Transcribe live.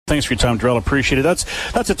Thanks for your time, Darrell. Appreciate it.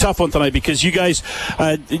 That's a tough one tonight because you guys,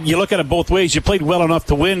 you look at it both ways. You played well enough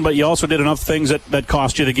to win, but you also did enough things that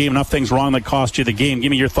cost you the game, enough things wrong that cost you the game.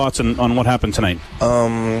 Give me your thoughts on what happened tonight.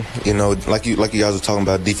 Like you guys were talking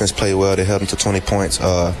about, defense played well. They held them to 20 points.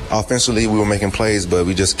 Offensively, we were making plays, but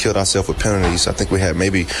we just killed ourselves with penalties. I think we had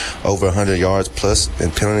maybe over 100 yards plus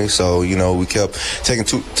in penalties. So, we kept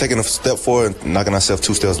taking a step forward and knocking ourselves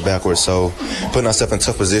 2 steps backwards. So, putting ourselves in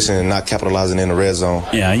tough position and not capitalizing in the red zone.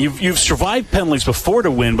 Yeah, you've survived penalties before to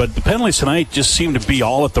win, but the penalties tonight just seem to be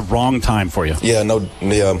all at the wrong time for you. Yeah,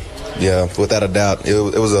 without a doubt.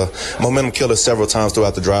 It was a momentum killer several times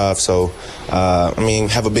throughout the drive. So,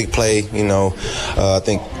 have a big play. I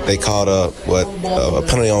think they called a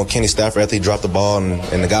penalty on Kenny Stafford after he dropped the ball,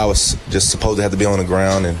 and the guy was just supposed to have to be on the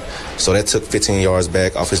ground, and so that took 15 yards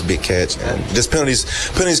back off his big catch. And just penalties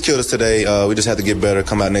killed us today. We just have to get better,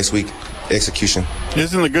 come out next week, execution.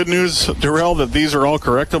 Isn't the good news, Darrell, that these are all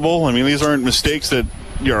correctable? I mean, these aren't mistakes that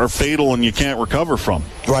are fatal and you can't recover from.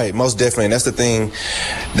 Right, most definitely. And that's the thing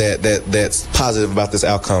that's positive about this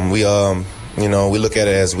outcome. We look at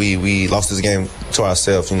it as we lost this game to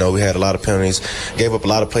ourselves. We had a lot of penalties, gave up a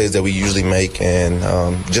lot of plays that we usually make, and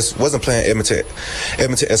just wasn't playing Edmonton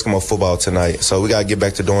Eskimo football tonight. So we got to get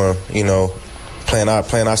back to doing, playing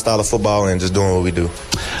our style of football and just doing what we do.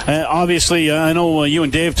 Obviously, I know you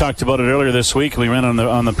and Dave talked about it earlier this week. We ran on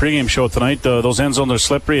the pregame show tonight. Those end zones are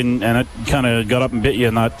slippery, and it kind of got up and bit you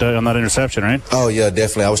on that interception, right? Oh, yeah,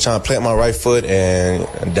 definitely. I was trying to plant my right foot,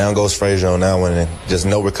 and down goes Frazier on that one, and just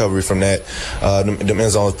no recovery from that. The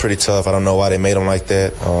end zone was pretty tough. I don't know why they made them like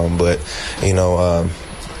that, but,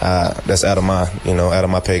 that's out of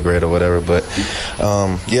my pay grade or whatever. But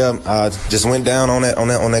I just went down on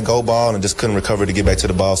that goal ball and just couldn't recover to get back to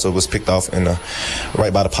the ball, so it was picked off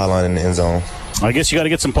right by the pylon in the end zone. I guess you got to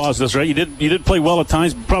get some positives, right? You did play well at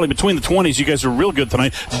times. Probably between the 20s, you guys were real good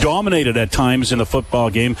tonight. Dominated at times in the football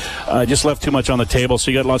game. Just left too much on the table, so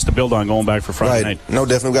you got lots to build on going back for Friday night. No,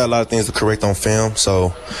 definitely. We got a lot of things to correct on film,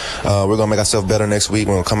 so we're going to make ourselves better next week.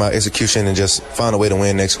 We're going to come out execution and just find a way to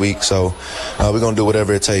win next week. So we're going to do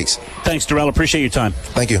whatever it takes. Thanks, Darrell. Appreciate your time.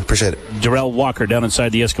 Thank you. Appreciate it. Darrell Walker down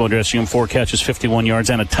inside the Eskimo dressing room. 4 catches, 51 yards,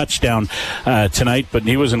 and a touchdown tonight. But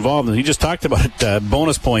he was involved, and he just talked about it.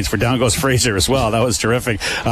 Bonus points for Down Goes Fraser as well. That was terrific.